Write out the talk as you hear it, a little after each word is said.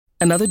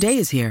Another day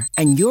is here,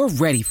 and you're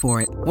ready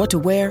for it. What to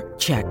wear?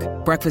 Check.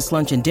 Breakfast,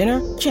 lunch, and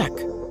dinner? Check.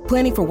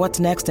 Planning for what's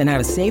next and how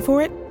to save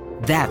for it?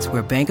 That's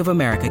where Bank of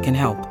America can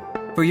help.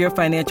 For your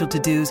financial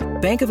to-dos,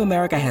 Bank of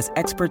America has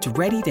experts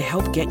ready to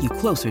help get you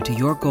closer to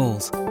your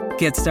goals.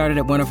 Get started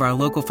at one of our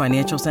local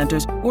financial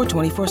centers or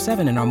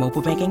 24/7 in our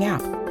mobile banking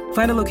app.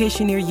 Find a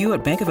location near you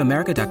at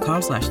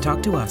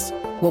bankofamerica.com/talktous.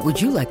 What would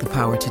you like the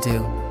power to do?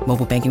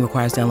 Mobile banking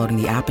requires downloading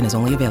the app and is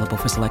only available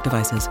for select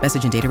devices.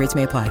 Message and data rates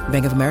may apply.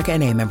 Bank of America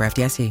N.A., member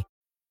FDIC.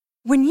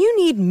 When you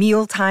need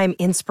mealtime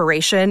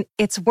inspiration,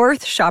 it's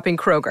worth shopping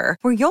Kroger,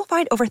 where you'll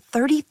find over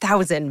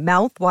 30,000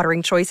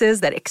 mouth-watering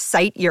choices that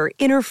excite your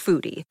inner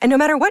foodie. And no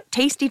matter what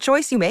tasty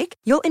choice you make,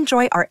 you'll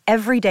enjoy our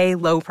everyday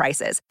low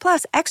prices,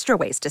 plus extra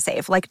ways to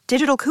save, like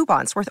digital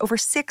coupons worth over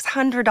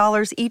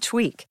 $600 each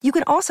week. You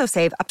can also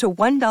save up to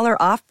 $1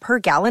 off per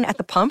gallon at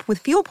the pump with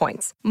fuel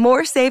points.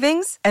 More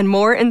savings and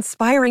more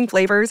inspiring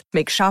flavors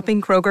make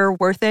shopping Kroger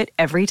worth it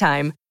every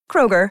time.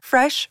 Kroger,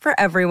 fresh for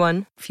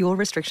everyone. Fuel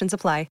restrictions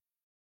apply.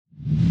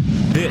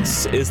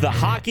 This is the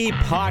Hockey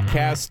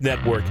Podcast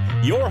Network,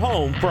 your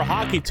home for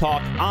hockey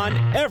talk on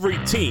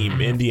every team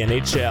in the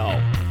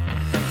NHL.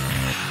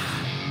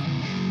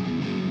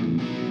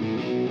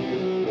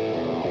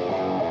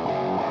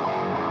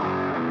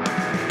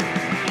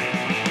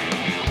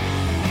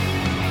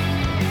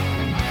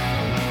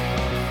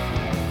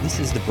 This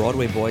is the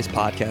Broadway Boys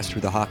podcast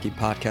through the Hockey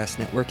Podcast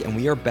Network, and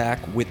we are back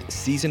with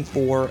Season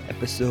 4,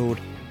 Episode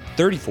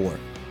 34.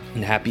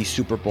 And happy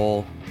Super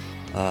Bowl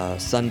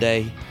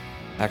Sunday.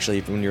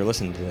 Actually, when you're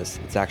listening to this,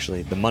 it's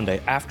actually the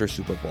Monday after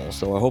Super Bowl.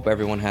 So I hope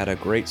everyone had a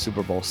great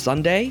Super Bowl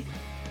Sunday,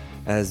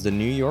 as the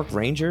New York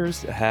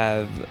Rangers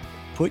have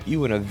put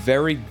you in a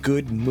very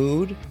good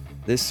mood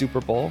this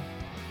Super Bowl.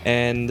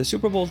 And the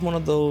Super Bowl is one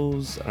of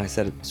those, and I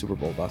said Super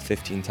Bowl about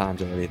 15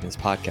 times already in this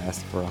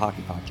podcast for a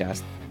hockey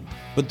podcast,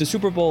 but the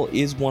Super Bowl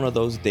is one of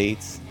those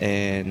dates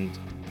and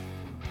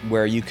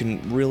where you can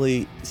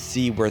really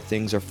see where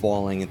things are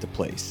falling into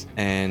place.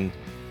 And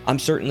I'm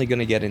certainly going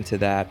to get into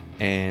that.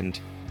 And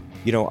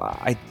you know,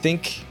 I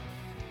think,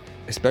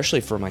 especially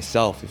for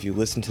myself, if you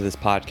listen to this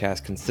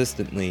podcast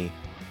consistently,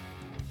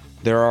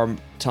 there are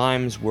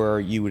times where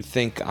you would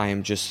think I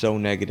am just so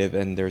negative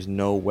and there's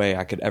no way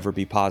I could ever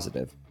be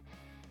positive.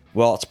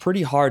 Well, it's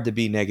pretty hard to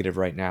be negative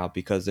right now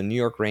because the New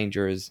York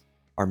Rangers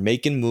are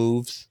making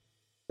moves.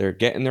 They're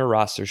getting their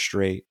roster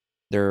straight.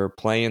 They're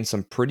playing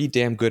some pretty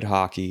damn good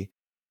hockey.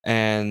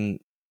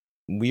 And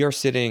we are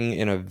sitting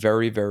in a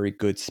very, very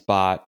good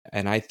spot.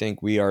 And I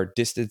think we are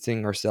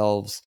distancing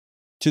ourselves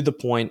to the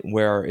point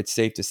where it's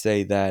safe to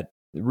say that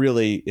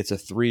really it's a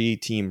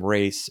 3-team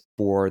race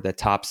for the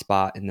top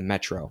spot in the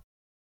Metro.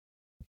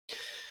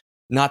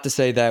 Not to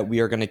say that we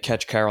are going to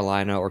catch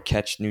Carolina or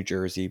catch New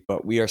Jersey,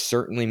 but we are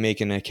certainly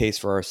making a case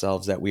for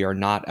ourselves that we are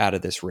not out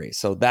of this race.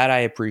 So that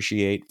I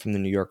appreciate from the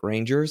New York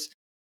Rangers.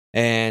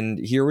 And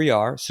here we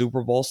are,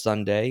 Super Bowl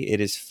Sunday.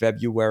 It is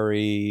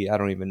February, I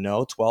don't even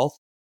know, 12th,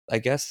 I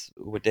guess,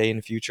 what day in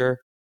the future?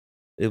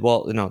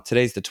 Well, no,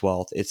 today's the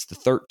 12th. It's the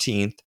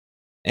 13th.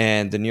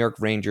 And the New York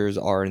Rangers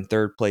are in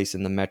third place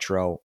in the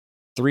Metro,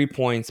 3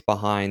 points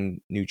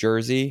behind New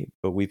Jersey,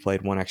 but we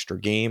played one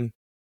extra game.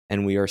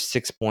 And we are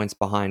 6 points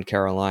behind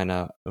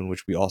Carolina, in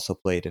which we also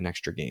played an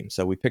extra game.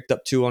 So we picked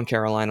up 2 on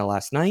Carolina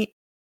last night.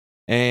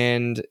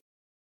 And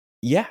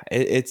yeah,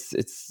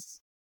 it's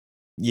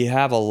you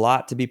have a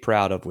lot to be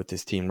proud of with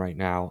this team right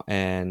now.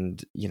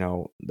 And, you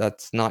know,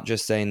 that's not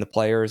just saying the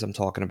players. I'm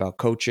talking about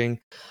coaching.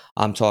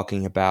 I'm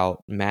talking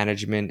about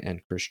management and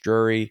Chris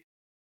Drury.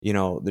 You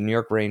know, the New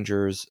York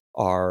Rangers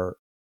are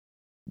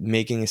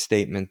making a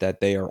statement that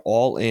they are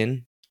all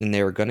in and they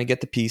are going to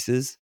get the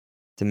pieces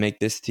to make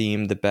this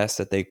team the best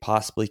that they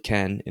possibly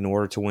can in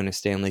order to win a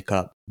Stanley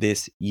Cup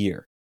this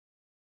year.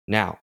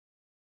 Now,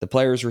 the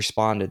players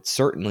responded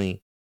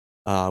certainly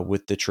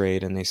with the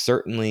trade, and they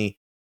certainly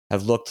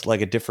have looked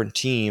like a different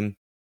team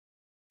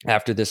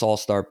after this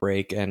All-Star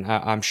break, and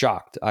I'm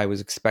shocked. I was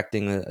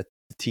expecting a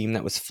team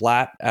that was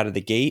flat out of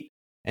the gate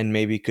and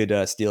maybe could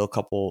steal a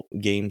couple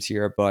games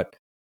here, but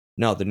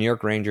no, the New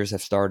York Rangers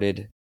have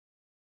started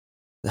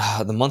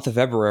the month of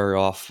February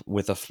off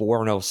with a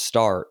 4-0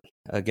 start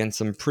against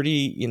some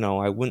pretty, you know,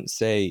 I wouldn't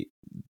say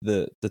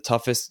the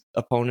toughest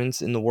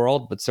opponents in the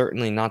world, but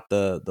certainly not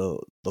the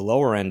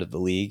lower end of the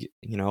league,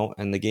 you know.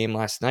 And the game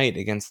last night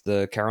against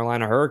the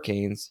Carolina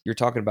Hurricanes, you're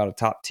talking about a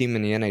top team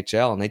in the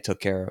NHL, and they took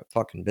care of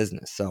fucking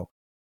business. So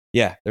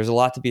yeah, there's a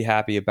lot to be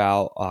happy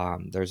about.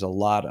 There's a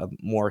lot of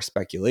more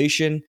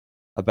speculation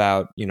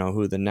about, you know,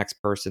 who the next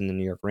person the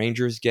New York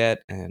Rangers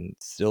get, and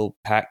still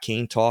Pat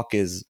Kane talk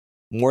is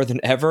more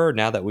than ever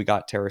now that we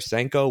got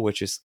Tarasenko,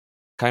 which is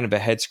kind of a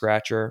head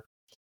scratcher.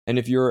 And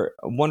if you're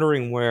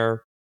wondering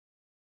where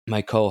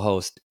my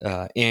co-host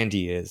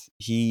Andy is,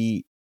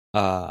 he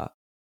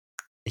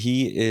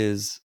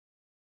is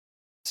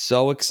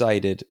so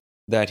excited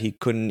that he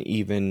couldn't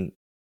even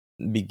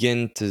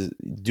begin to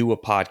do a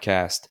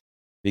podcast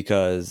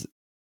because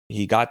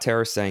he got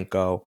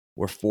Tarasenko.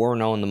 We're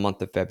 4-0 in the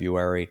month of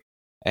February.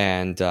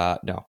 And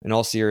no, in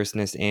all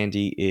seriousness,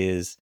 Andy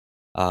is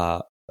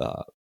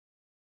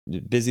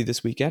busy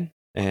this weekend,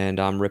 and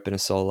I'm ripping a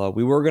solo.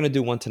 We were going to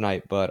do one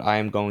tonight, but I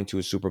am going to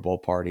a Super Bowl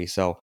party,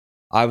 so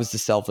I was the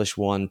selfish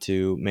one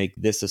to make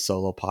this a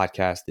solo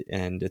podcast,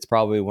 and it's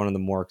probably one of the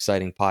more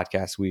exciting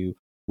podcasts we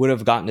would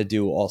have gotten to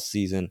do all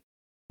season,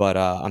 but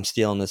I'm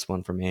stealing this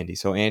one from Andy.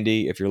 So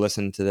Andy, if you're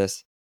listening to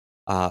this,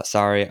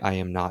 sorry, I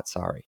am not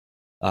sorry.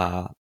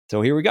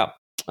 So here we go.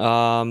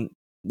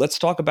 Let's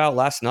talk about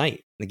last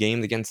night, the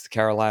game against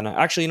Carolina.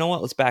 Actually, you know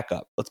what? Let's back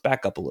up. Let's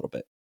back up a little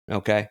bit.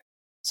 Okay.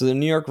 So the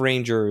New York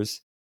Rangers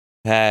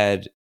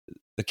had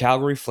the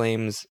Calgary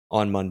Flames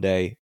on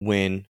Monday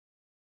win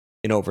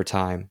in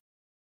overtime.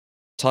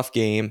 Tough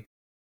game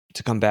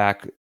to come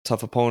back.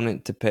 Tough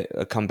opponent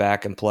to come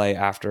back and play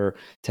after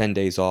 10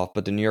 days off.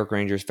 But the New York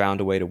Rangers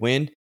found a way to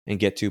win and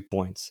get 2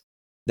 points.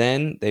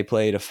 Then they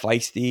played a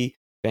feisty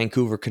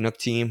Vancouver Canuck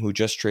team who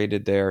just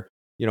traded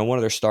one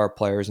of their star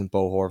players in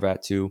Bo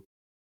Horvat to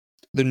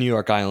the New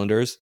York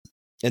Islanders,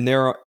 and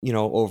they're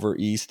over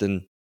east.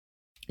 And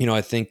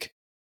I think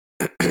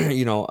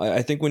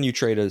I think when you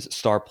trade a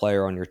star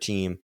player on your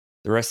team,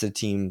 the rest of the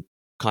team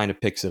kind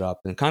of picks it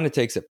up and kind of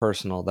takes it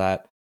personal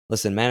that,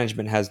 listen,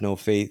 management has no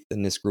faith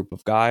in this group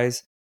of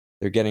guys.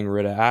 They're getting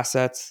rid of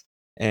assets,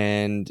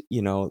 and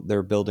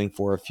they're building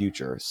for a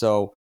future.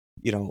 So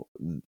the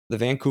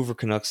Vancouver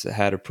Canucks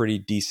had a pretty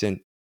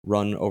decent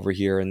run over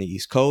here in the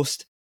East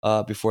Coast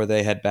before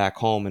they head back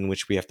home, in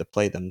which we have to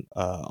play them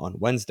on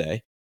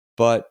Wednesday.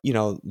 But,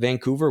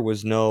 Vancouver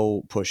was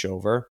no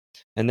pushover.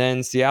 And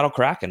then Seattle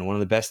Kraken, one of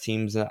the best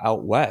teams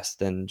out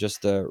west, and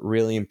just a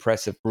really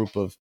impressive group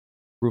of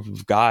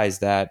guys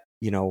that,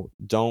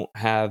 don't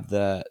have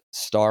the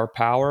star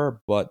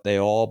power, but they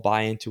all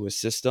buy into a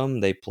system.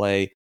 They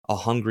play a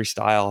hungry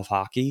style of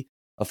hockey,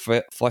 a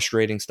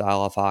frustrating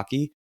style of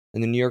hockey.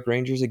 And the New York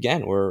Rangers,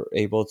 again, were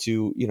able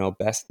to,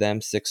 best them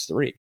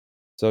 6-3.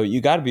 So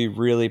you got to be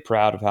really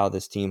proud of how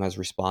this team has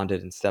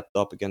responded and stepped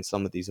up against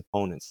some of these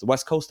opponents, the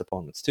West Coast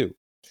opponents too.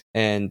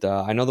 And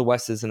I know the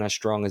West isn't as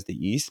strong as the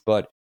East,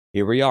 but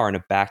here we are in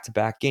a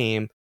back-to-back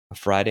game, a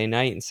Friday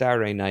night and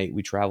Saturday night.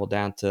 We travel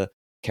down to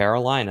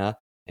Carolina,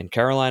 and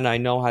Carolina I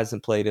know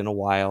hasn't played in a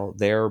while.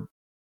 Their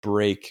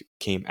break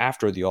came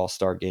after the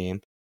All-Star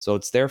game, so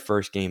it's their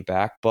first game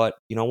back. But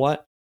you know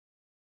what?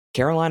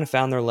 Carolina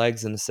found their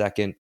legs in the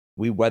second.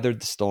 We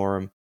weathered the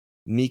storm.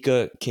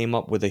 Mika came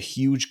up with a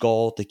huge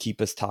goal to keep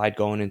us tied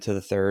going into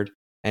the third.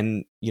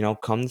 And,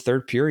 come the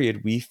third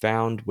period, we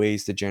found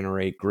ways to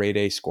generate grade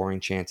A scoring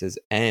chances,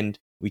 and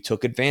we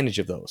took advantage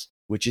of those,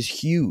 which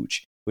is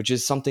huge, which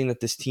is something that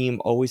this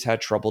team always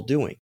had trouble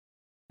doing.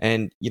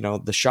 And,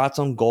 the shots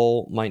on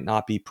goal might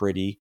not be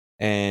pretty,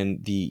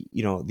 and the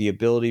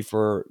ability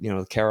for,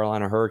 the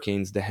Carolina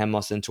Hurricanes to hem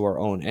us into our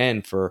own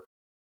end for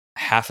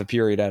half a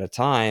period at a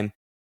time,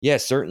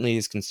 certainly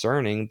is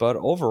concerning. But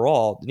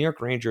overall, the New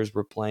York Rangers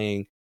were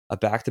playing a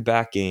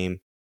back-to-back game.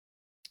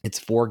 It's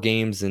 4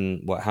 games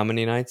in how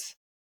many nights?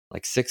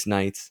 Like 6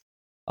 nights.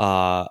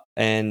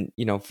 And,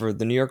 for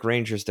the New York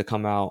Rangers to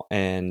come out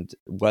and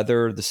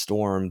weather the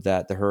storm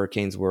that the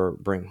Hurricanes were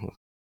bringing,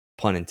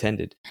 pun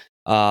intended,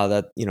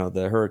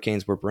 the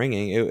Hurricanes were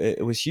bringing,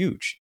 it was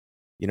huge.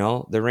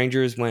 The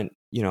Rangers went,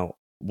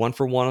 1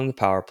 for 1 on the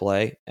power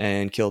play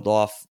and killed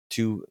off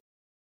two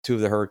of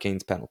the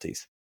Hurricanes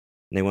penalties.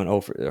 And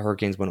the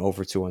Hurricanes went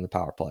over 2 on the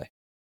power play.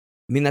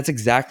 I mean, that's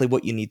exactly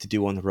what you need to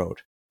do on the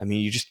road. I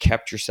mean, you just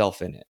kept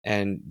yourself in it.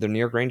 And the New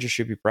York Rangers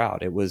should be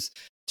proud. It was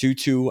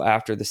 2-2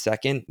 after the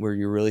second, where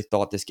you really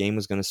thought this game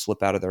was going to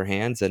slip out of their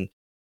hands and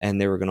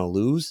they were going to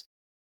lose.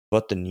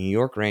 But the New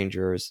York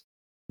Rangers,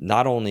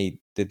 not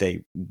only did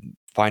they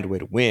find a way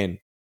to win,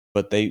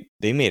 but they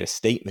made a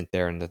statement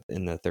there in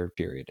the third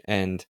period.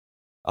 And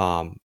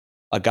a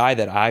guy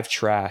that I've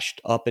trashed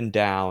up and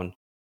down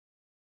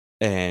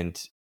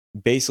and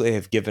basically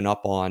have given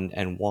up on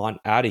and want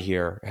out of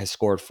here has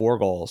scored 4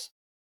 goals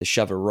to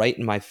shove it right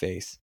in my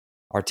face.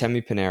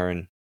 Artemi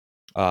Panarin.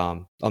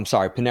 I'm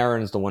sorry,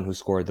 Panarin is the one who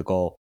scored the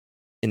goal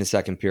in the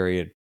second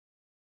period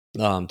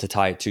to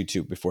tie it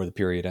 2-2 before the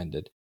period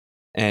ended.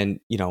 And,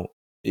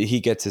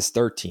 he gets his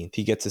 13th,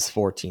 he gets his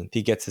 14th,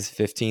 he gets his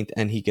 15th,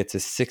 and he gets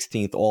his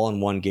 16th all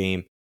in one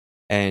game.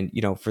 And,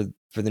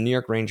 for the New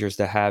York Rangers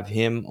to have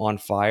him on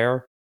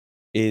fire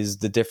is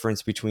the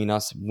difference between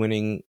us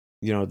winning,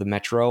 the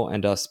Metro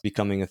and us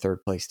becoming a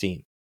third place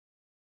team.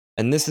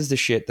 And this is the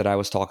shit that I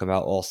was talking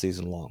about all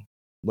season long.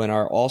 When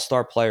our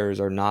all-star players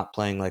are not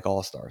playing like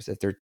all-stars, if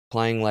they're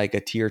playing like a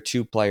tier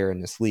 2 player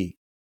in this league,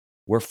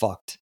 we're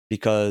fucked,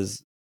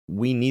 because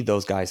we need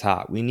those guys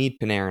hot. We need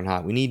Panarin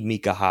hot. We need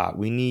Mika hot.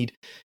 We need,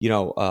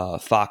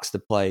 Fox to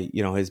play,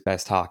 his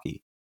best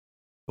hockey.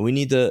 We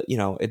need to,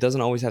 it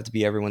doesn't always have to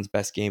be everyone's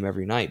best game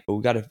every night, but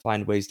we got to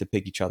find ways to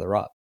pick each other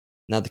up.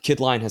 Now, the kid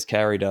line has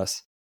carried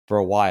us for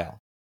a while.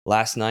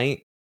 Last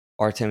night,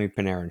 Artemi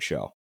Panarin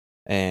show.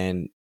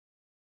 And,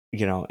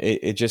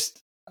 it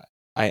just,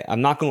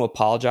 I'm not going to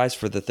apologize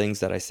for the things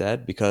that I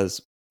said,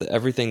 because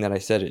everything that I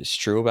said is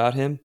true about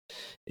him.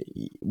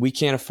 We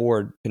can't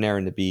afford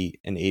Panarin to be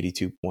an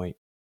 82-point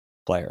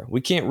player.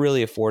 We can't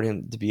really afford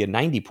him to be a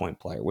 90-point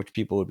player, which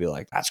people would be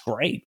like, that's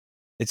great.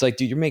 It's like,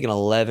 dude, you're making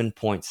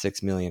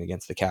 $11.6 million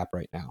against the cap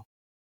right now.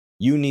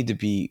 You need to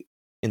be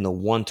in the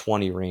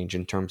 120 range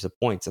in terms of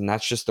points. And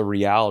that's just the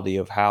reality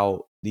of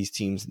how these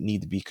teams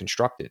need to be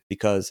constructed.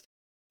 Because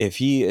if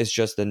he is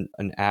just an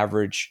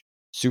average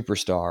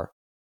superstar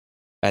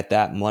at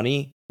that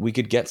money, we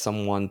could get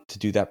someone to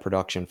do that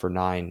production for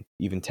 9,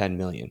 even 10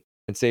 million.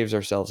 It saves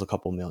ourselves a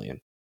couple million.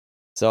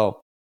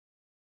 So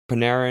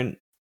Panarin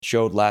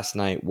showed last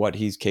night what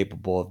he's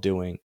capable of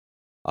doing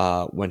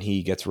when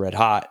he gets red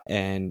hot,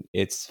 and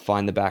it's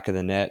find the back of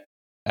the net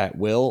at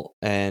will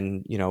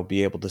and,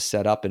 be able to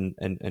set up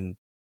and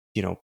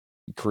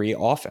create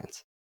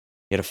offense.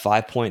 He had a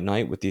 5-point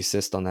night with the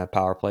assist on that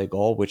power play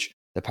goal, which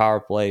the power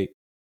play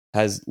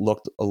has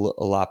looked a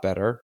lot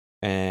better.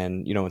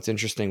 And, it's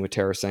interesting with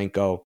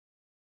Tarasenko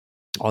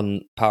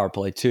on power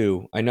play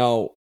too. I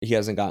know he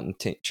hasn't gotten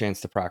a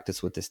chance to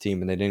practice with this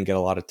team, and they didn't get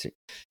a lot of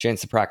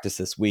chance to practice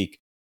this week.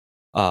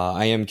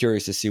 I am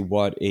curious to see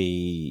what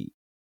a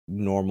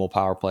normal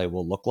power play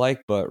will look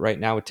like, but right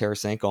now with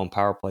Tarasenko on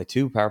power play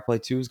 2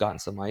 has gotten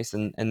some ice,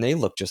 and they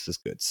look just as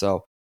good.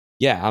 So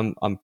yeah,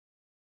 I'm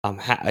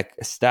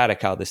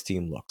ecstatic how this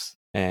team looks,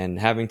 and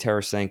having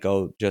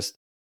Tarasenko just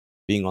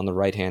being on the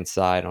right hand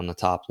side on the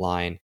top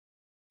line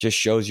just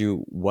shows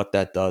you what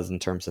that does in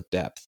terms of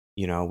depth.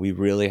 We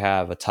really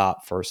have a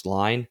top first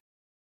line.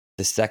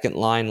 The second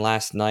line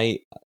last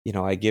night,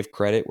 I give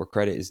credit where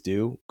credit is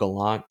due.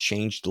 Gallant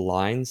changed the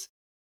lines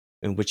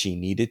in which he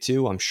needed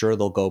to. I'm sure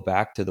they'll go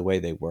back to the way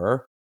they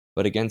were.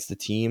 But against a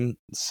team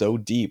so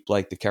deep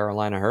like the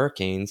Carolina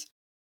Hurricanes,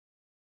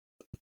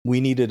 we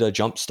needed a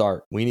jump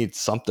start. We need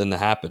something to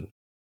happen.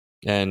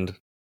 And,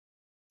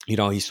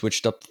 he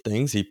switched up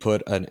things. He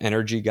put an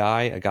energy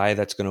guy, a guy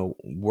that's going to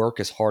work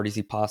as hard as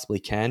he possibly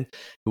can,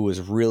 who was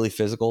really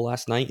physical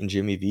last night in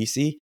Jimmy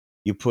Vesey.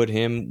 You put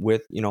him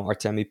with,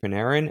 Artemi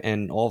Panarin,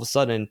 and all of a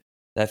sudden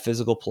that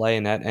physical play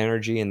and that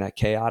energy and that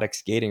chaotic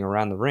skating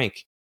around the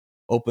rink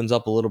opens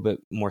up a little bit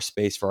more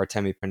space for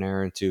Artemi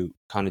Panarin to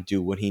kind of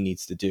do what he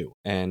needs to do.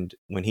 And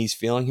when he's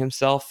feeling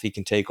himself, he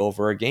can take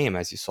over a game,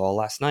 as you saw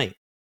last night.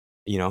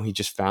 He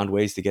just found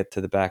ways to get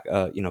to the back,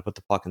 put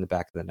the puck in the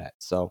back of the net.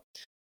 So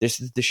this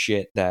is the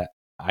shit that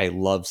I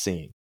love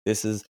seeing.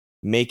 This is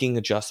making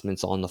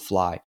adjustments on the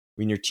fly.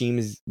 When your team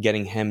is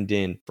getting hemmed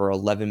in for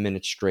 11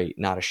 minutes straight,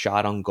 not a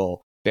shot on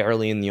goal,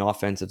 barely in the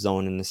offensive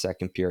zone in the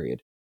second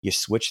period. You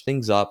switch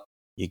things up,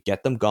 you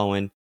get them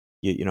going.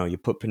 You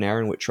put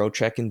Panarin with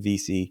Trocheck and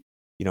Vesey.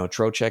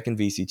 Trocheck and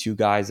Vesey, 2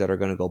 guys that are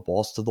going to go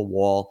balls to the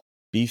wall,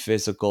 be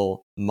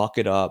physical, muck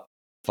it up,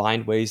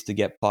 find ways to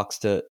get pucks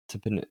to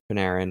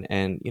Panarin.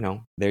 And,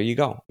 there you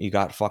go. You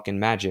got fucking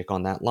magic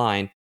on that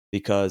line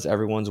because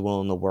everyone's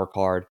willing to work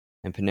hard.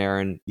 And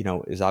Panarin,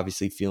 is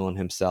obviously feeling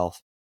himself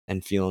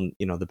and feeling,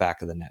 the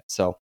back of the net.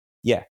 So,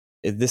 yeah,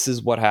 this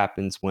is what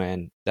happens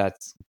when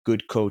that's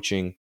good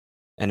coaching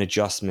and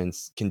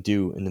adjustments can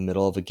do in the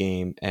middle of a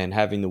game, and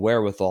having the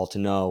wherewithal to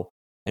know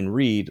and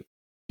read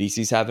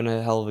BC's having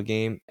a hell of a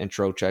game and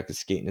Trocheck is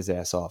skating his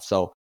ass off.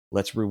 So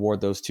let's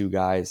reward those 2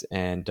 guys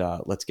and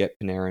let's get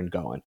Panarin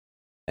going.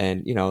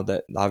 And,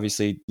 that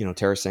obviously,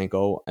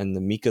 Tarasenko and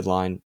the Mika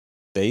line,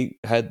 they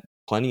had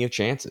plenty of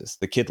chances.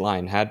 The kid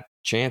line had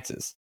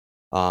chances.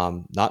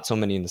 Not so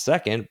many in the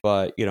second,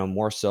 but,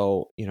 more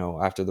so,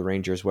 after the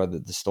Rangers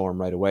weathered the storm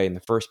right away in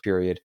the first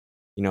period,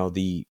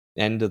 the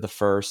end of the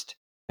first,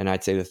 and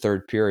I'd say the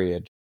third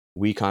period,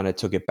 we kind of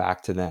took it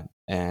back to them.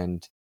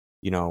 And,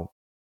 the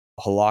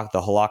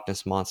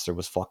Halakness monster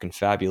was fucking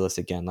fabulous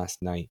again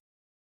last night.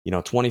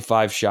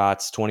 25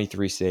 shots,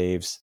 23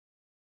 saves.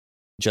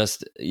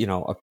 Just,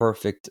 a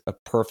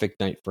perfect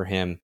night for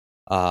him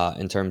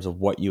in terms of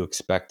what you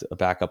expect a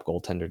backup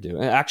goaltender to do.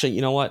 And actually,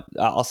 you know what?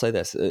 I'll say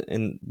this,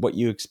 and what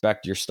you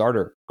expect your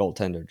starter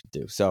goaltender to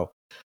do. So,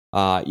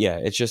 yeah,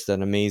 it's just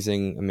an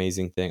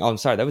amazing thing. Oh, I'm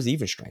sorry, that was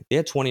even strength. They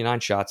had 29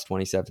 shots,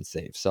 27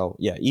 saves. So,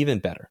 yeah, even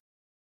better.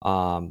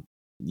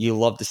 You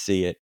love to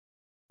see it.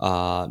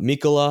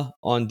 Mikkola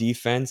on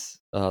defense,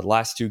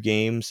 last 2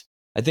 games,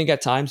 I think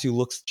at times he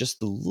looks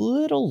just a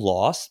little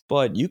lost,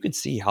 but you can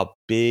see how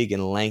big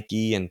and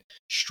lanky and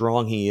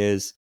strong he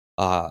is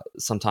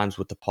sometimes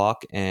with the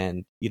puck.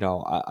 And,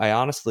 I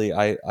honestly,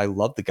 I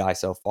love the guy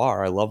so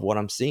far. I love what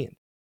I'm seeing.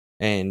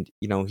 And,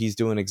 he's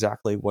doing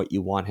exactly what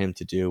you want him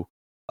to do.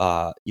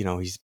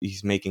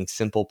 He's making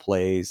simple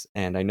plays,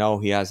 and I know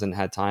he hasn't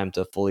had time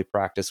to fully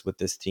practice with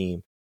this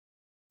team.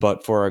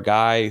 But for a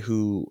guy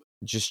who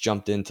just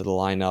jumped into the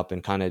lineup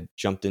and kind of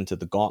jumped into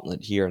the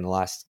gauntlet here in the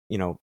last,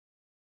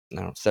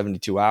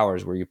 72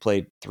 hours where you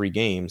played 3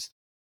 games,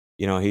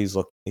 he's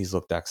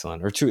looked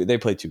excellent. Or 2, they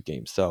played 2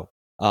 games. So,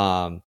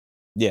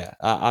 yeah,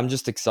 I'm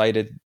just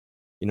excited,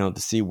 to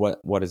see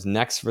what is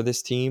next for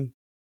this team.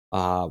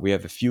 We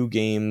have a few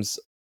games,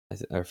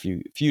 a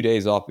few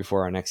days off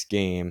before our next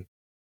game.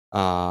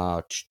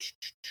 Hold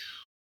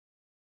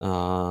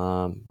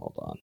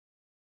on.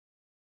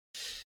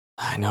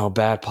 I know,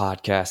 bad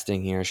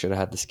podcasting here. Should have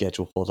had the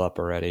schedule pulled up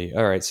already.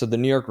 All right, so the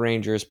New York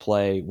Rangers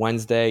play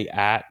Wednesday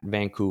at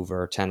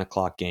Vancouver, 10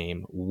 o'clock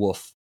game.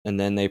 Woof. And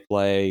then they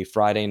play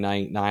Friday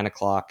night, 9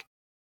 o'clock,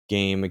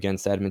 game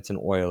against Edmonton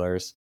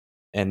Oilers,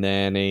 and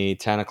then a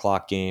 10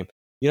 o'clock game.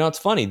 You know, it's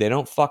funny. They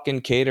don't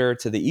fucking cater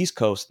to the East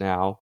Coast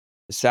now.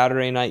 The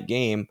Saturday night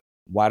game,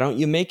 why don't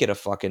you make it a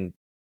fucking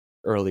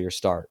earlier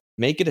start?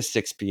 Make it a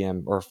 6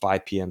 p.m. or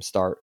 5 p.m.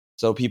 start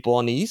so people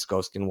on the East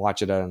Coast can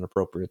watch it at an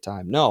appropriate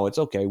time. No, it's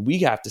okay. We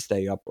have to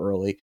stay up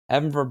early.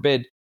 Heaven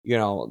forbid, you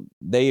know,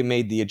 they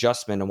made the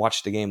adjustment and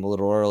watched the game a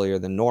little earlier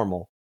than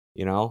normal.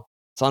 You know,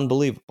 it's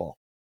unbelievable.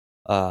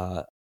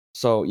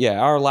 So, yeah,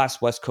 our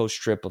last West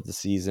Coast trip of the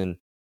season,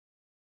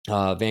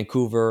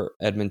 Vancouver,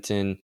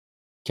 Edmonton,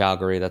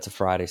 Calgary. That's a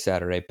Friday,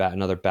 Saturday,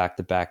 another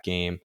back-to-back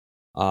game.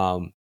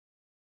 And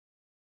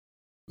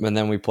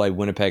then we play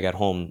Winnipeg at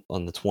home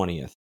on the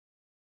 20th.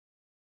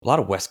 A lot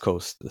of West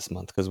Coast this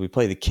month because we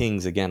play the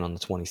Kings again on the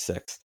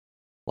 26th.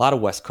 A lot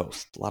of West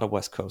Coast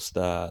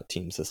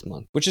teams this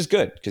month, which is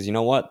good because you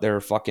know what? They're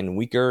a fucking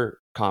weaker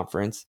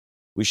conference.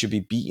 We should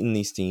be beating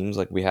these teams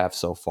like we have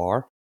so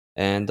far.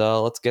 And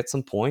let's get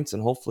some points,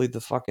 and hopefully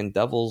the fucking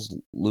Devils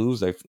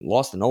lose. They've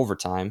lost in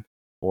overtime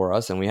for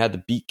us, and we had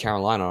to beat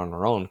Carolina on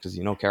our own because,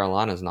 you know,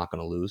 Carolina's not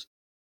going to lose.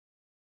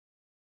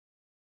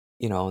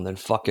 You know, and then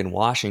fucking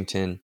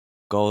Washington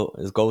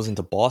goes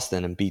into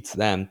Boston and beats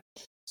them.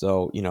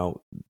 So, you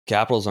know,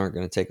 Capitals aren't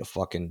going to take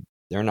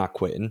they're not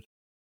quitting.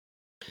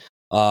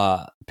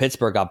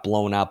 Pittsburgh got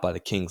blown out by the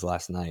Kings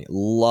last night.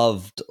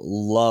 Loved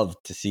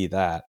to see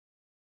that.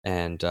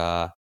 And,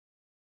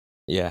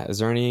 yeah, is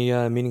there any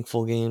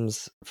meaningful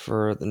games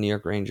for the New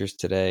York Rangers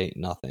today?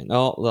 Nothing.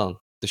 Oh,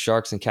 well, the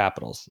Sharks and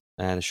Capitals.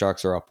 And the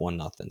Sharks are up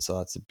 1-0. So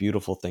that's a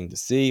beautiful thing to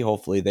see.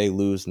 Hopefully they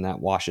lose and that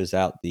washes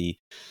out the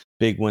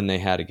big win they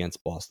had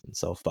against Boston.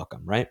 So fuck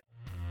them, right?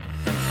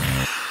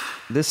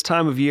 This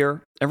time of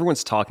year,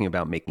 everyone's talking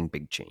about making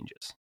big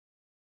changes,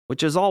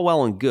 which is all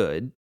well and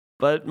good,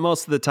 but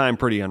most of the time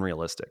pretty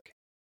unrealistic.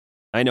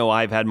 I know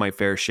I've had my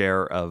fair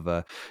share of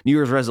New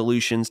Year's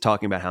resolutions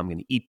talking about how I'm going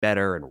to eat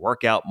better and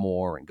work out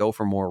more and go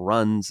for more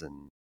runs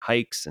and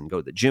hikes and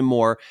go to the gym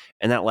more,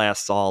 and that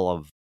lasts all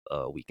of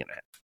a week and a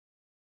half.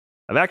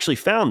 I've actually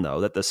found, though,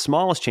 that the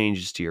smallest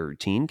changes to your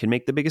routine can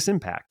make the biggest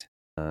impact.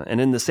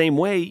 And in the same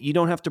way, you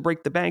don't have to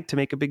break the bank to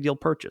make a big deal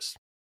purchase,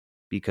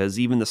 because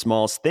even the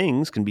smallest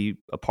things can be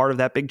a part of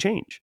that big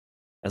change,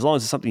 as long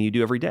as it's something you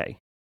do every day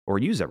or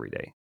use every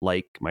day,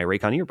 like my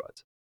Raycon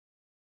earbuds.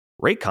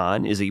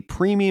 Raycon is a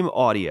premium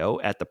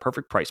audio at the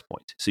perfect price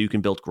point, so you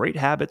can build great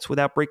habits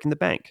without breaking the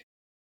bank.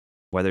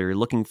 Whether you're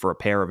looking for a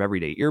pair of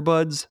everyday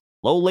earbuds,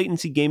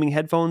 low-latency gaming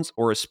headphones,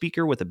 or a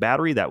speaker with a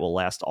battery that will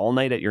last all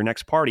night at your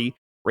next party,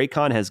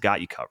 Raycon has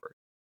got you covered.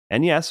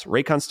 And yes,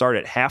 Raycon start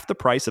at half the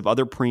price of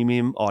other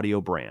premium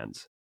audio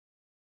brands.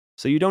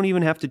 So you don't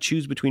even have to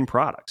choose between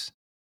products.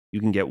 You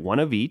can get one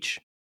of each,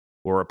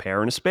 or a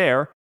pair and a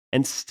spare,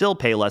 and still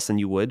pay less than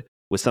you would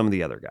with some of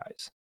the other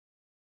guys.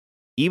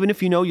 Even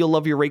if you know you'll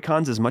love your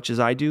Raycons as much as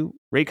I do,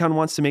 Raycon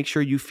wants to make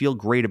sure you feel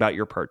great about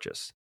your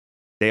purchase.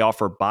 They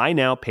offer buy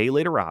now, pay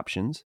later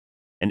options,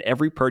 and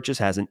every purchase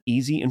has an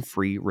easy and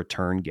free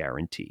return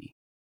guarantee.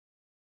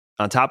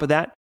 On top of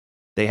that,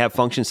 they have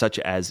functions such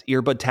as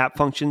earbud tap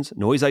functions,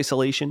 noise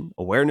isolation,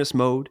 awareness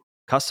mode,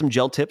 custom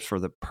gel tips for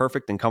the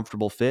perfect and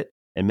comfortable fit,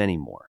 and many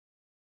more.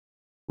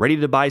 Ready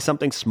to buy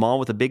something small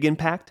with a big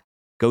impact?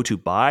 Go to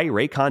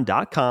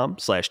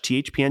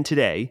buyraycon.com/THPN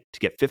today to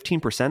get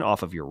 15%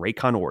 off of your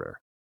Raycon order.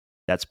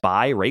 That's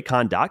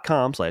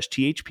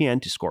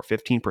buyraycon.com/THPN to score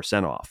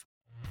 15% off.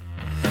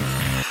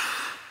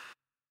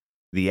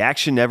 The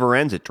action never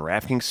ends at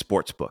DraftKings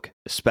Sportsbook,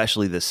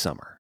 especially this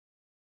summer.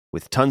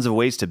 With tons of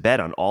ways to bet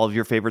on all of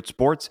your favorite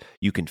sports,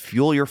 you can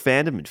fuel your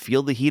fandom and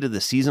feel the heat of the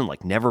season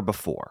like never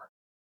before.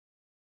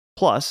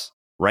 Plus,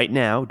 right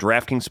now,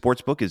 DraftKings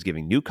Sportsbook is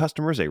giving new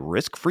customers a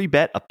risk-free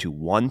bet up to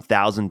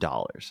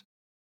 $1,000.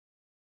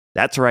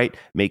 That's right,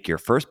 make your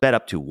first bet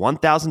up to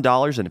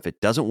 $1,000, and if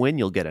it doesn't win,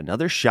 you'll get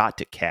another shot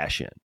to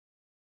cash in.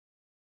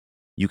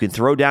 You can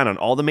throw down on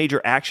all the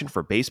major action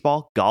for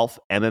baseball, golf,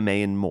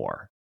 MMA, and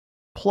more.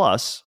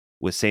 Plus,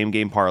 with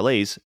same-game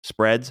parlays,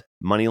 spreads,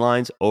 money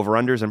lines,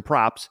 over-unders, and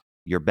props,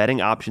 your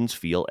betting options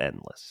feel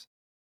endless.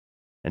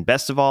 And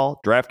best of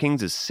all,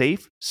 DraftKings is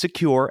safe,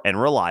 secure,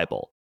 and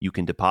reliable. You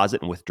can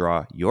deposit and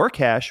withdraw your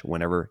cash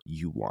whenever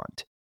you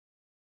want.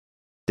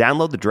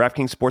 Download the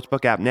DraftKings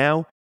Sportsbook app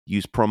now.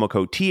 Use promo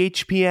code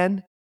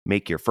THPN,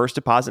 make your first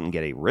deposit, and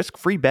get a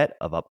risk-free bet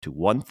of up to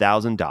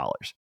 $1,000.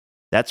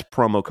 That's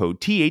promo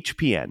code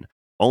THPN,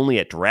 only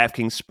at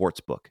DraftKings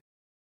Sportsbook.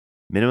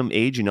 Minimum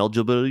age and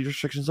eligibility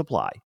restrictions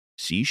apply.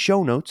 See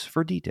show notes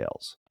for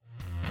details.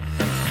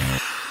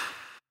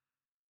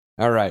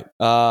 All right.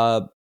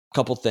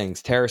 Couple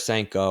things.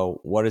 Tarasenko,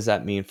 what does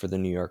that mean for the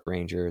New York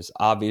Rangers?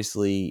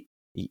 Obviously,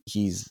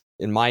 he's,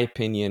 in my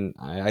opinion,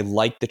 I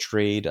like the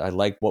trade. I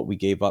like what we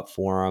gave up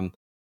for him,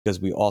 because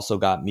we also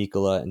got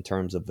Mikkola in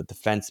terms of a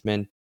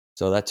defenseman.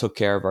 So that took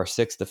care of our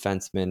sixth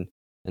defenseman,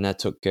 and that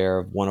took care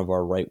of one of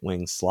our right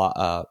wing slots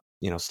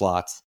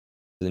for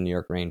the New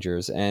York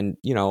Rangers. And,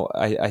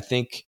 I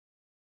think,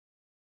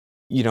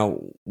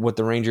 what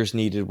the Rangers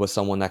needed was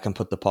someone that can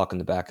put the puck in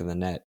the back of the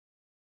net.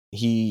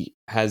 He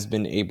has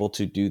been able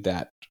to do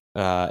that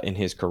in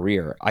his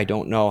career. I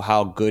don't know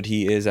how good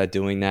he is at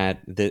doing that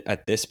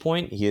at this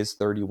point. He is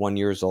 31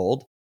 years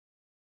old.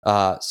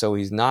 So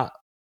he's not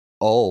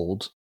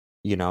old,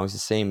 he's the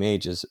same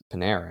age as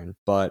Panarin,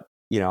 but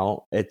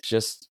it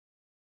just,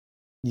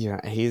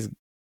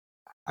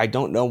 I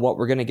don't know what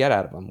we're going to get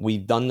out of him.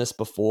 We've done this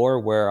before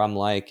where I'm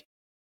like,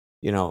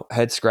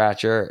 head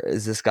scratcher,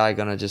 is this guy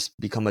going to just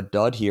become a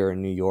dud here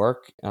in New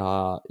York,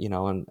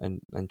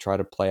 and try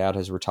to play out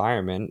his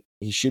retirement?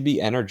 He should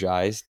be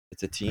energized.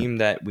 It's a team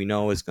that we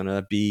know is going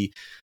to be,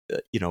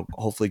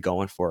 hopefully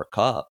going for a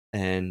cup.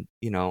 And,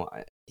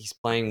 he's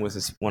playing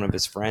with one of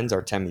his friends,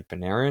 Artemi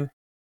Panarin.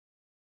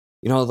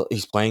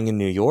 He's playing in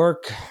New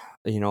York,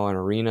 an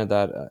arena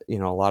that, a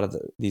lot of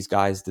these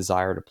guys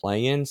desire to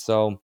play in.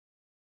 So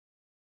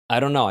I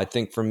don't know. I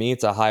think for me,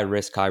 it's a high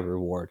risk, high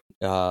reward.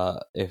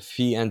 If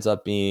he ends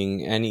up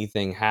being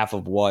anything half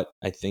of what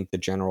I think the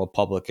general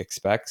public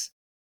expects,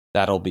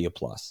 that'll be a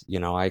plus.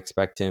 I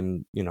expect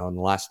him, in the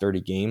last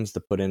 30 games to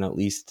put in at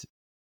least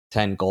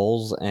 10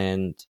 goals.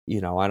 And,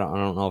 I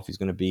don't know if he's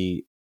going to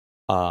be,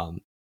 I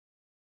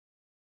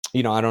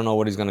don't know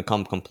what he's going to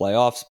come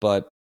playoffs,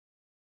 but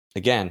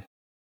again,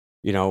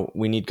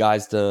 we need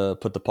guys to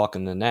put the puck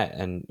in the net.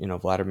 And,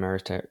 Vladimir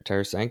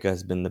Tarasenko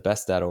has been the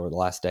best at over the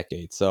last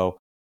decade. So,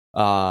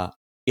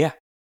 yeah,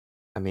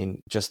 I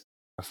mean, just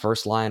a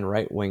first line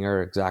right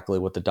winger, exactly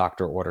what the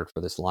doctor ordered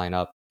for this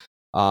lineup.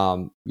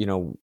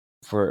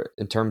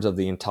 In terms of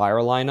the entire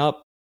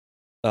lineup,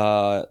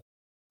 the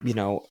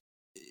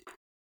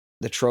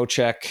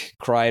Trocheck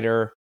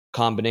Kreider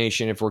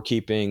combination, if we're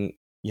keeping,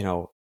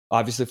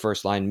 obviously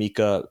first line,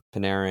 Mika,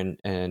 Panarin,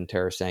 and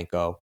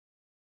Tarasenko,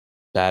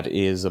 that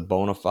is a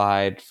bona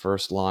fide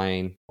first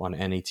line on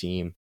any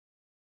team.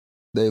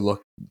 They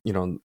look,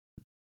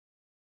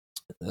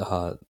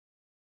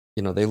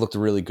 they looked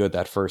really good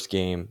that first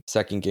game.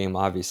 Second game,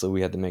 obviously,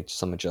 we had to make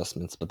some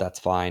adjustments, but that's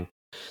fine.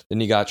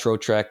 Then you got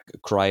Trocheck,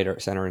 Kreider,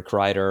 center and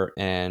Kreider,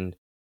 and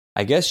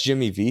I guess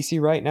Jimmy Vesey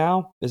right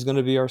now is going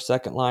to be our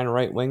second line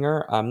right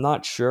winger. I'm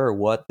not sure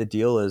what the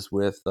deal is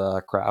with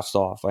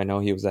Kravtsov. I know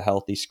he was a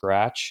healthy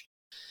scratch.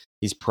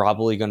 He's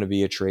probably going to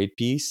be a trade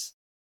piece.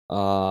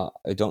 I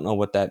don't know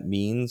what that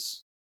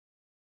means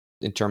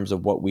in terms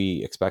of what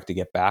we expect to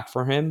get back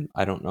for him.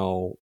 I don't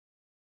know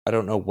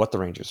what the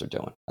Rangers are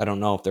doing. I don't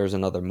know if there's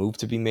another move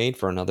to be made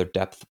for another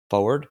depth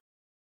forward.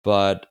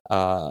 But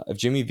if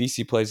Jimmy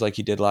Vesey plays like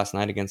he did last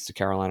night against the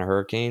Carolina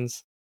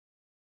Hurricanes,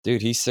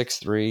 dude, he's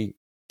 6'3",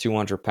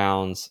 200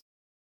 pounds.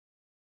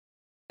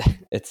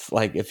 It's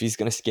like if he's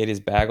going to skate his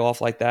bag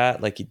off like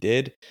that, like he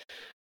did,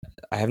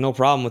 I have no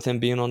problem with him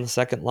being on the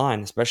second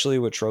line, especially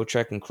with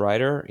Trocheck and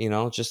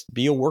Kreider. Just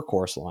be a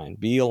workhorse line.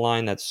 Be a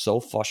line that's so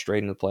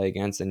frustrating to play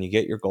against, and you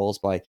get your goals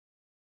by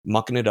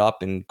mucking it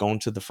up and going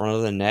to the front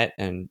of the net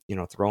and,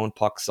 throwing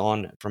pucks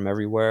on from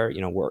everywhere,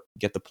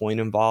 get the point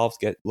involved,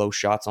 get low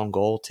shots on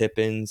goal,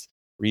 tip-ins,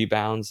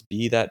 rebounds,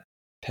 be that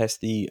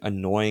pesky,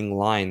 annoying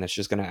line that's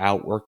just going to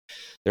outwork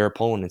their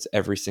opponents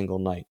every single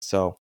night.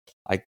 So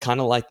I kind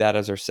of like that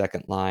as our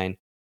second line.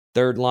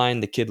 Third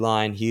line, the kid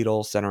line,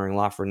 Hedl, centering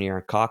Lafreniere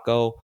and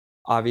Kakko.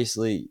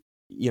 Obviously,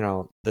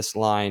 this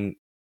line,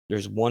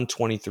 there's one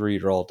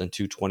 23-year-old and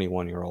two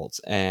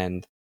 21-year-olds,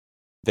 and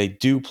they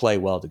do play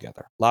well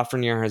together.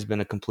 Lafreniere has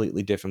been a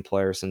completely different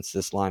player since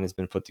this line has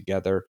been put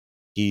together.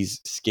 He's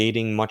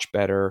skating much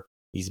better.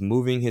 He's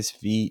moving his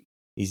feet.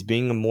 He's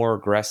being more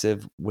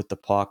aggressive with the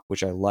puck,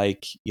 which I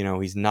like.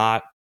 He's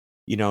not,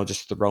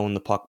 just throwing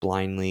the puck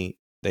blindly.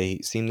 They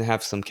seem to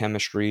have some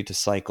chemistry to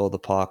cycle the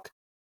puck.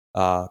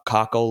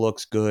 Kakko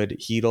looks good.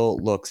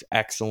 Hedl looks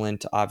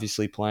excellent,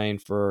 obviously playing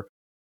for,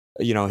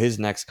 his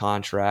next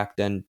contract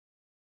and,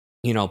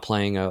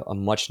 playing a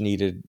much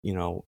needed,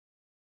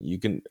 you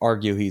can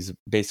argue he's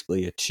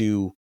basically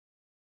a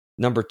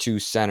number two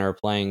center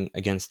playing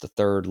against the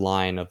third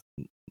line of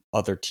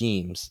other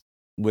teams,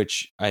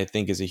 which I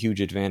think is a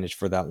huge advantage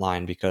for that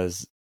line,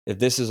 because if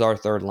this is our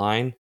third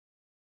line,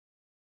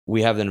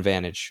 we have an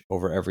advantage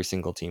over every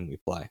single team we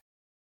play.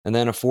 And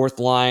then a fourth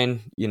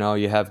line, you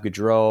have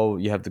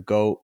Gaudreau, you have the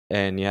GOAT,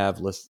 and you have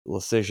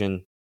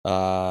Lecision.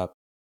 I'm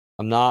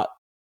not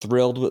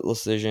thrilled with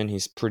Lecision.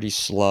 He's pretty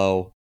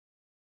slow.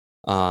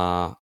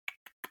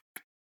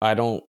 I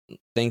don't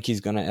think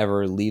he's going to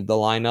ever leave the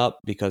lineup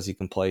because he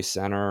can play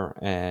center.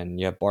 And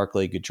you have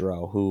Barclay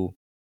Goodrow, who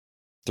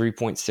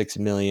 $3.6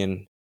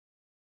 million.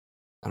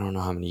 I don't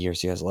know how many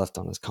years he has left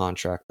on his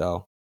contract,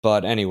 though.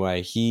 But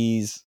anyway,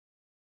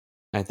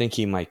 I think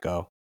he might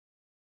go.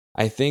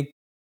 I think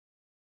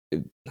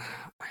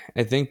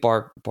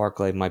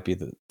Barclay might be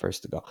the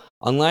first to go.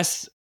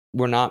 Unless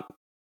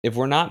if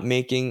we're not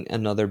making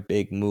another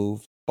big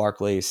move,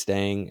 Barclay is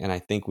staying, and I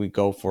think we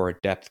go for a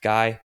depth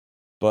guy.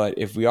 But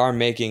if we are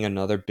making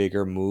another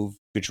bigger move,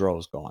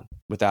 Gaudreau's gone,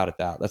 without a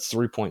doubt. That's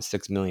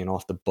 $3.6 million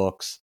off the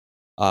books.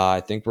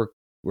 I think we're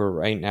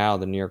right now,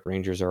 the New York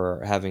Rangers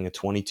are having a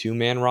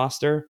 22-man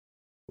roster,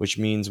 which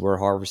means we're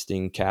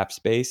harvesting cap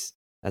space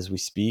as we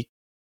speak.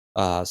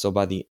 So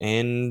by the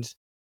end,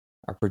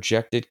 our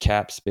projected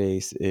cap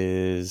space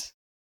is,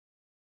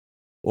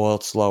 well,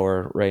 it's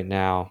lower right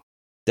now.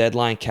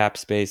 Deadline cap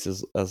space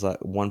is like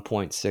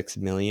 1.6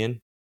 million,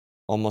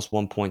 almost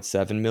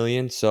 1.7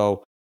 million.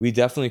 So we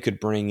definitely could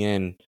bring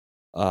in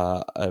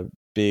a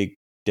big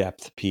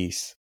depth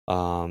piece.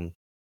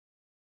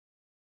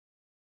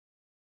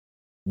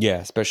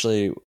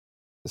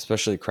 Especially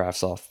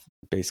Kraftsov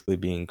basically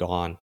being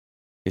gone,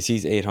 because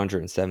he's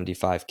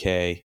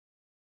 $875K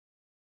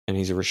and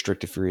he's a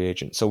restricted free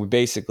agent. So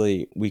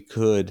we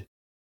could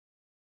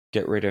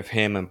get rid of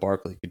him and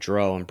Barclay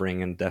Goodrow and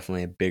bring in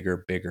definitely a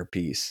bigger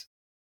piece.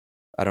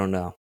 I don't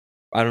know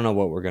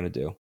what we're going to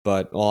do,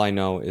 but all I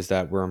know is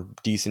that we're in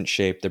decent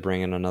shape to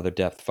bring in another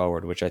depth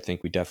forward, which I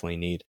think we definitely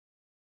need.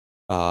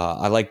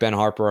 I like Ben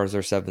Harper as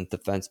our seventh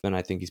defenseman.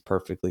 I think he's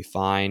perfectly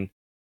fine.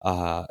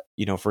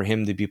 For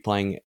him to be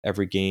playing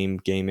every game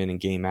in and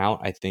game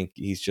out, I think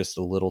he's just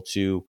a little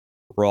too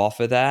raw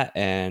for that.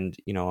 And,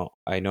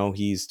 I know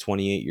he's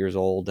 28 years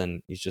old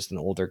and he's just an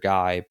older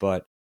guy,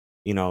 but,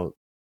 to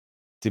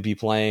be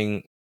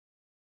playing,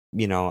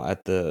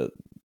 at the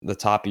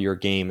top of your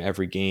game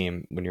every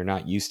game when you're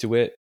not used to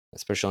it,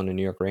 especially on the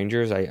New York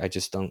Rangers, I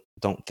just don't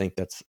think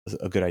that's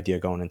a good idea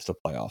going into the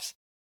playoffs.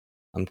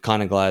 I'm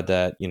kind of glad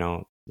that,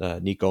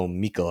 Nico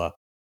Mikkola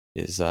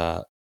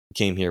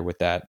came here with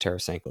that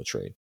Tarasenko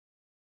trade.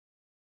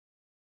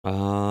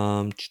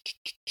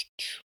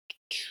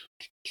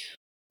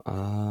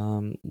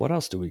 What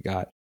else do we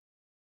got?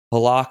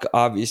 Halak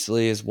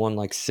obviously has won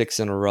like 6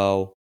 in a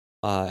row.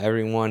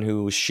 Everyone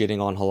who was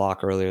shitting on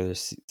Halak earlier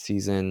this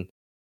season,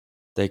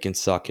 they can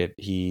suck it.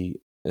 He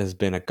has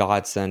been a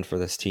godsend for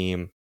this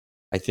team.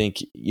 I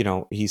think,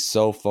 he's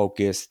so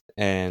focused,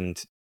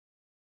 and,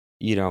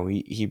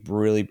 he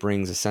really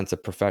brings a sense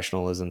of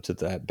professionalism to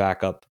that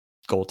backup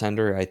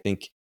goaltender. I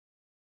think,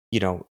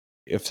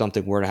 if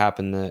something were to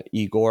happen to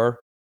Igor,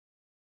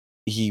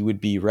 he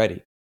would be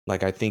ready.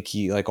 Like, I think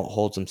he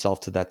holds himself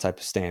to that type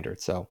of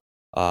standard. So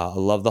I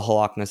love the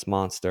Halakness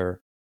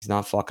monster. He's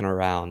not fucking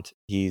around.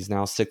 He's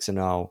now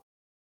 6-0.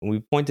 And we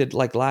pointed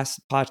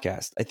last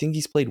podcast, I think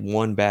he's played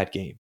one bad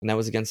game, and that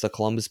was against the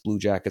Columbus Blue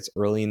Jackets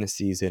early in the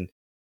season.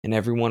 And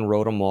everyone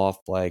wrote him off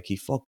like he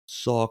fucking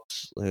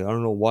sucks. I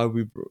don't know why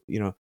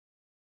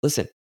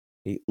listen,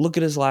 look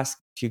at his last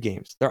few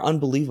games. They're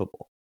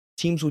unbelievable.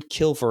 Teams would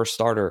kill for a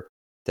starter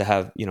to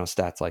have,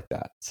 stats like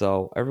that.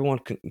 So everyone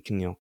can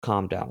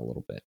calm down a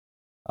little bit.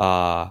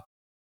 And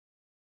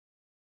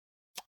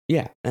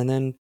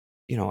then,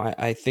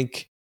 I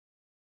think,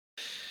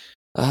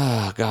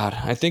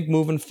 I think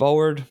moving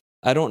forward,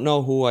 I don't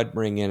know who I'd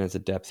bring in as a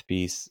depth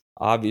piece.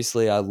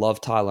 Obviously, I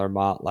love Tyler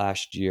Mott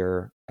last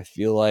year. I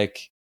feel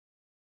like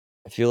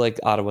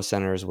Ottawa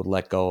Senators would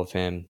let go of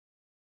him.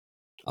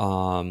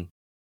 I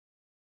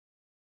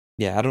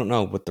don't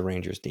know what the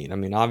Rangers need. I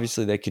mean,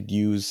 obviously they could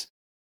use,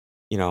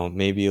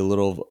 maybe a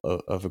little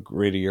of a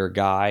grittier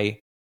guy,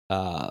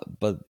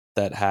 but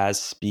that has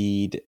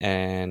speed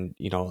and,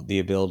 the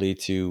ability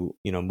to,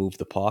 move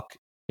the puck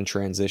and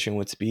transition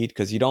with speed,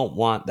 because you don't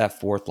want that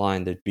fourth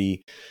line to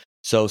be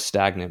so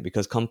stagnant,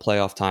 because come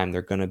playoff time,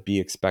 they're going to be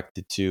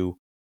expected to,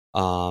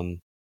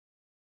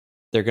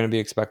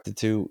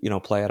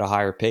 play at a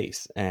higher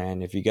pace.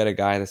 And if you get a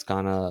guy that's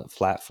kind of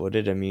flat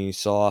footed, I mean, you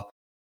saw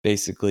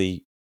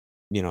basically,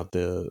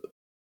 the,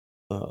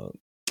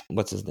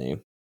 what's his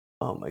name?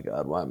 Oh my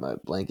God, why am I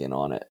blanking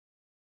on it?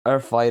 Our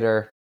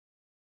fighter.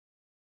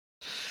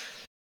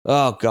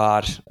 Oh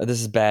God,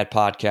 this is bad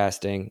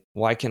podcasting.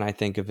 Why can't I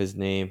think of his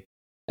name?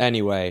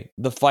 Anyway,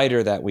 the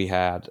fighter that we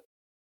had,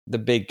 the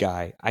big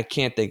guy, I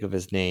can't think of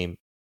his name.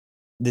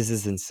 This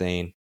is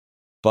insane.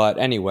 But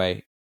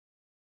anyway,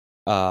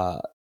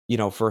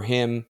 for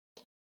him,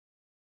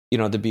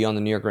 to be on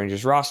the New York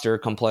Rangers roster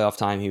come playoff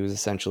time, he was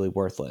essentially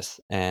worthless.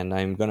 And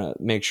I'm going to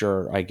make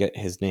sure I get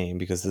his name,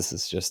 because this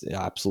is just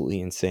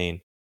absolutely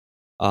insane.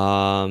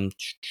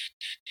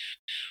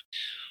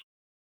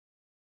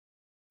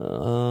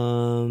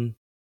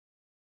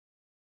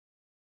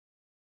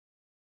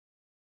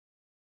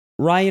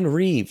 Ryan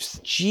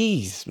Reeves.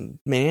 Jeez,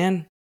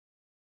 man.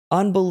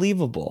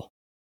 Unbelievable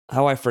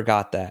how I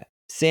forgot that.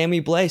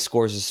 Sammy Blais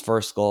scores his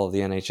first goal of the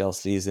NHL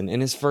season in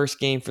his first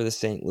game for the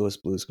St. Louis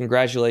Blues.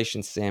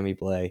 Congratulations, Sammy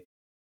Blais.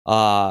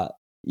 I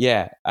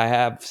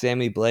have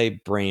Sammy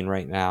Blais brain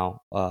right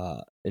now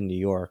in New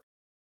York.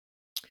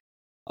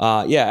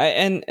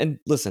 And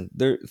listen,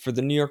 for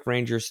the New York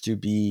Rangers to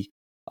be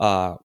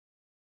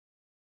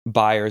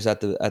buyers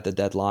at the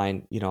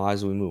deadline,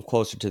 as we move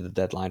closer to the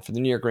deadline, for the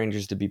New York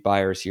Rangers to be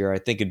buyers here, I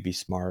think it'd be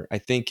smart. I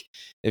think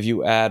if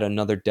you add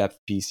another depth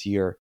piece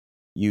here,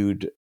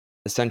 you'd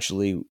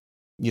essentially,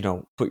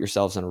 put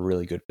yourselves in a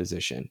really good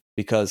position,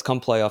 because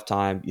come playoff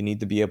time, you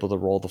need to be able to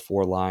roll the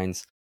four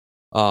lines.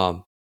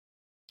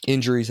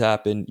 Injuries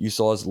happen. You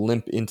saw us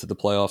limp into the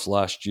playoffs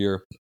last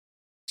year,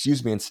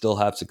 and still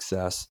have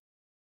success.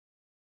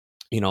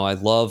 I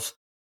love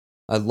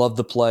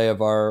the play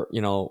of our,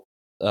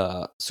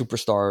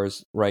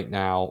 superstars right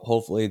now.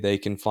 Hopefully they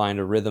can find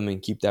a rhythm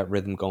and keep that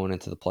rhythm going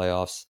into the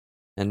playoffs.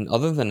 And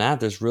other than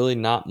that, there's really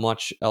not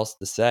much else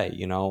to say.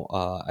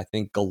 I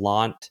think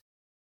Gallant,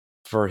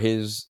 for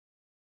his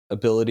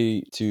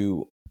ability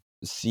to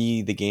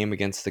see the game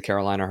against the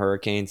Carolina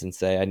Hurricanes and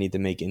say, I need to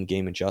make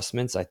in-game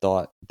adjustments. I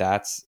thought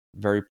that's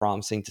very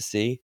promising to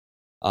see,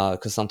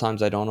 because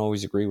sometimes I don't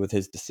always agree with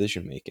his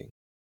decision-making.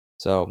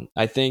 So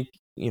I think,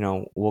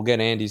 we'll get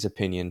Andy's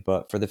opinion,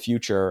 but for the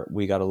future,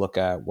 we got to look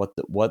at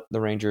what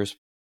the Rangers'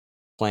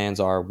 plans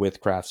are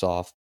with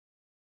Kravtsov.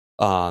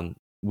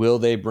 Will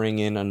they bring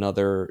in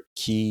another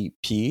key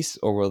piece,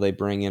 or will they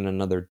bring in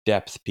another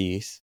depth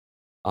piece?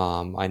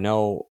 I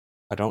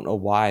don't know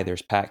why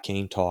there's Pat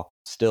Kane talk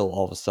still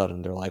all of a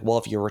sudden. They're like, well,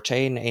 if you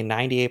retain a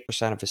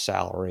 98% of his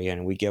salary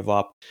and we give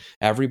up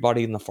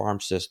everybody in the farm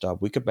system,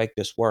 we could make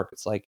this work.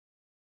 It's like,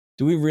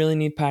 do we really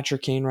need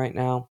Patrick Kane right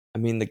now? I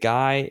mean, the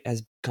guy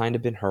has kind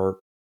of been hurt.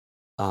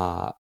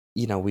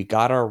 We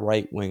got our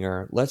right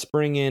winger. Let's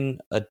bring in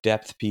a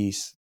depth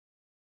piece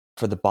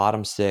for the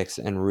bottom six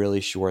and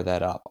really shore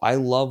that up. I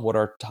love what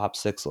our top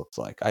six looks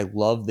like. I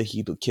love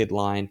the kid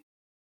line.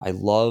 I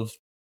love,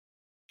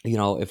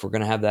 if we're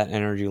going to have that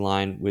energy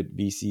line with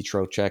VC,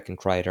 Trocheck, and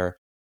Kreider.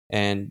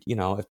 And,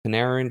 if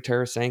Panarin,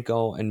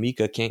 Tarasenko, and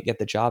Mika can't get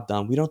the job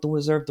done, we don't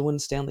deserve to win the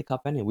Stanley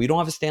Cup anyway. We don't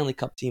have a Stanley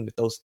Cup team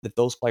if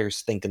those players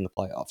stink in the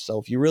playoffs. So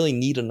if you really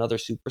need another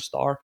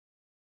superstar,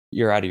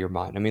 you're out of your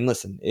mind. I mean,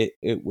 listen,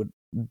 it would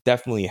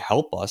definitely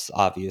help us,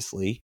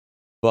 obviously,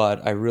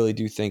 but I really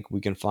do think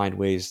we can find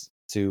ways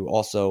to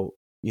also,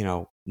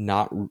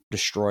 not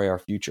destroy our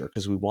future,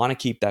 because we want to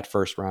keep that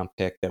first round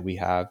pick that we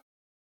have.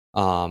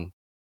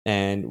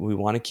 And we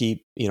want to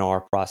keep, our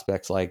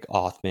prospects like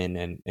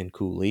Othman and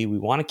Cooley. We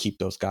want to keep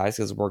those guys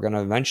because we're going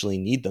to eventually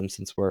need them,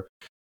 since we're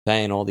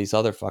paying all these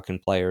other fucking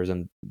players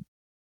and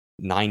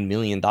 $9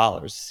 million,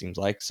 it seems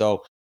like.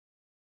 So,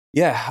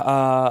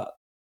 yeah.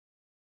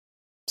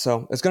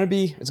 So it's gonna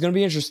be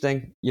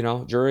interesting.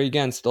 Drury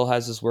again still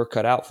has his work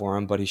cut out for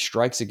him, but he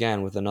strikes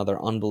again with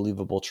another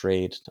unbelievable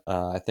trade.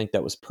 I think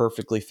that was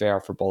perfectly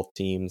fair for both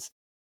teams.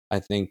 I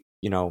think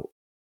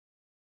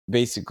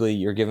basically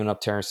you're giving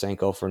up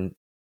Tarasenko for,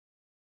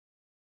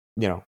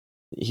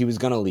 he was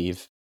gonna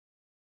leave.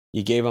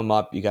 You gave him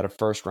up. You got a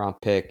first round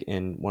pick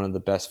in one of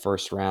the best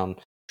first round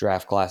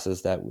draft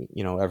classes that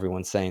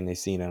everyone's saying they've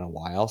seen in a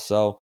while.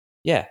 So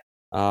yeah,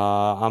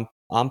 I'm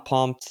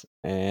pumped,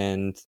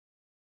 and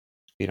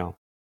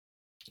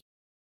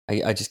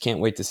I just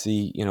can't wait to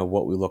see,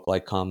 what we look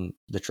like come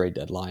the trade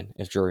deadline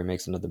if Drury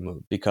makes another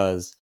move.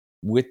 Because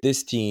with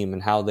this team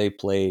and how they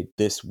played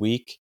this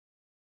week,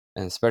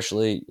 and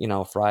especially,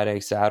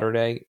 Friday,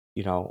 Saturday,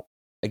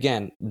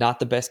 again, not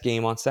the best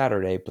game on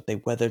Saturday, but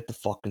they weathered the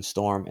fucking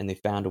storm and they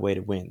found a way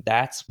to win.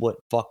 That's what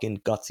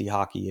fucking gutsy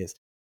hockey is.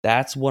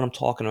 That's what I'm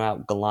talking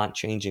about, Gallant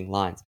changing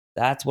lines.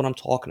 That's what I'm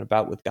talking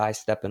about with guys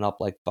stepping up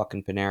like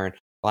fucking Panarin,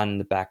 finding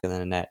the back of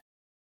the net.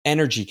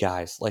 Energy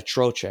guys like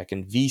Trocheck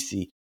and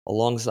VC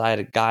alongside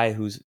a guy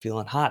who's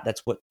feeling hot.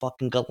 That's what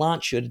fucking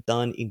Gallant should have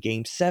done in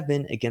Game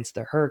 7 against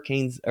the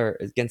Hurricanes, or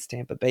against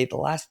Tampa Bay the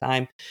last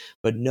time.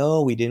 But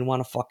no, we didn't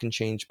want to fucking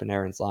change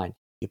Panarin's line.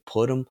 You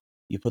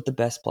put the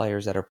best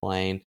players that are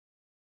playing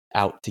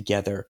out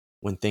together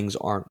when things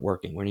aren't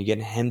working. When you're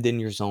getting hemmed in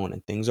your zone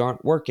and things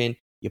aren't working,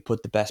 you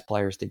put the best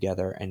players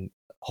together and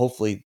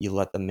hopefully you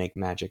let them make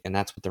magic. And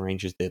that's what the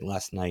Rangers did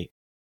last night.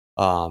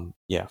 4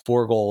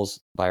 goals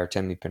by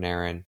Artemi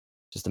Panarin.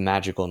 Just a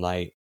magical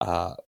night.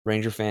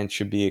 Ranger fans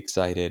should be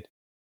excited.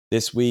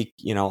 This week,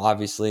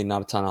 obviously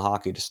not a ton of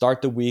hockey to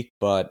start the week,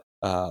 but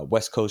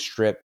last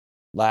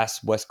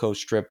West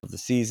Coast trip of the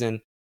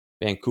season,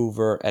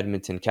 Vancouver,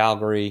 Edmonton,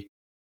 Calgary.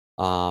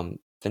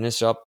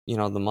 Finish up,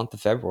 the month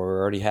of February.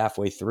 We're already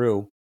halfway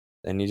through.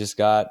 Then you just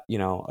got,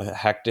 a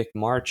hectic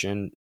March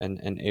and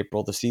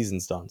April, the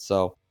season's done.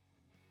 So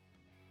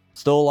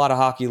still a lot of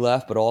hockey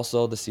left, but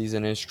also the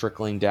season is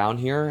trickling down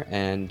here.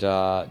 And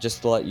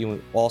just to let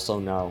you also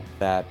know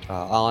that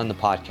I'll end the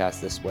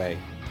podcast this way.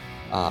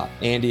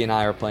 Andy and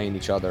I are playing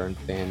each other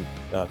in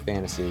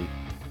fantasy.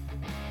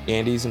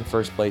 Andy's in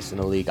first place in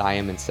the league. I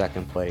am in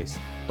second place.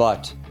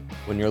 But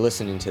when you're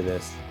listening to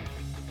this,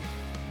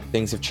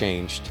 things have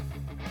changed.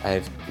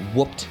 I've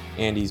whooped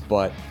Andy's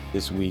butt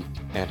this week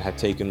and have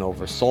taken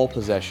over sole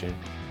possession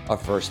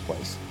of first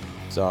place.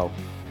 So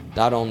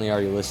not only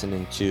are you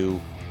listening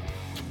to,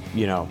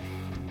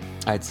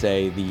 I'd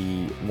say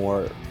the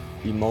more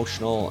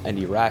emotional and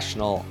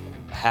irrational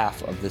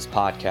half of this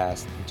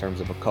podcast in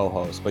terms of a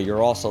co-host, but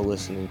you're also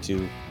listening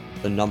to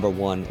the number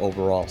 1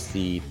 overall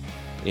seed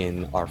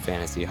in our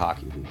fantasy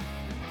hockey league.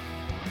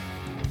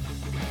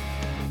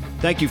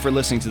 Thank you for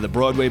listening to the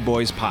Broadway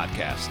Boys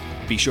podcast.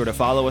 Be sure to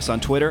follow us on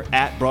Twitter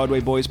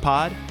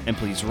 @BroadwayBoysPod, and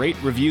please rate,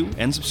 review,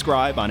 and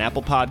subscribe on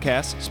Apple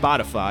Podcasts,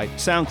 Spotify,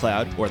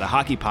 SoundCloud, or the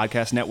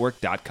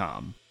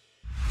HockeyPodcastNetwork.com.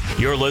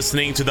 You're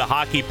listening to the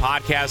Hockey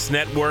Podcast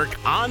Network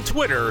on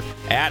Twitter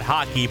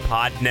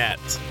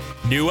 @HockeyPodNet.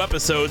 New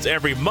episodes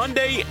every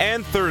Monday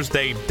and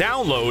Thursday.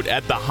 Download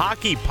at the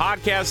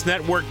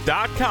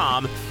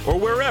HockeyPodcastNetwork.com or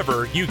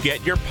wherever you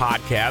get your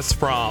podcasts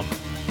from.